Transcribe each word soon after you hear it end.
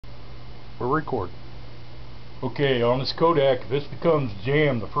We're recording. Okay, on this Kodak, if this becomes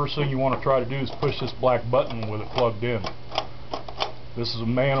jammed, the first thing you want to try to do is push this black button with it plugged in. This is a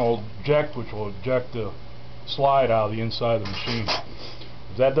manual eject, which will eject the slide out of the inside of the machine.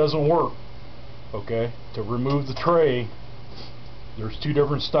 If that doesn't work, okay, to remove the tray, there's two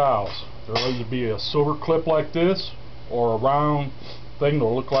different styles. There'll either be a silver clip like this, or a round thing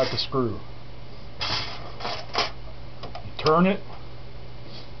that'll look like a screw. You turn it,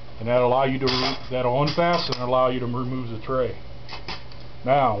 and that'll unfasten and allow you to remove the tray.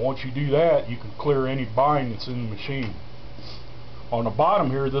 Now, once you do that, you can clear any bind that's in the machine. On the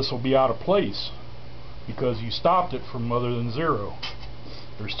bottom here, this will be out of place because you stopped it from other than zero.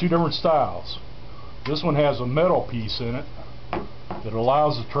 There's two different styles. This one has a metal piece in it that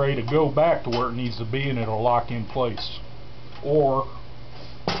allows the tray to go back to where it needs to be, and it'll lock in place. Or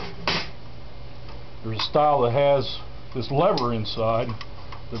there's a style that has this lever inside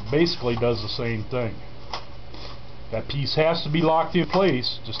that basically does the same thing. That piece has to be locked in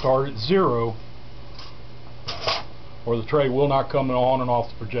place to start at zero, or the tray will not come on and off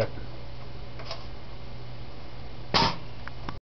the projector.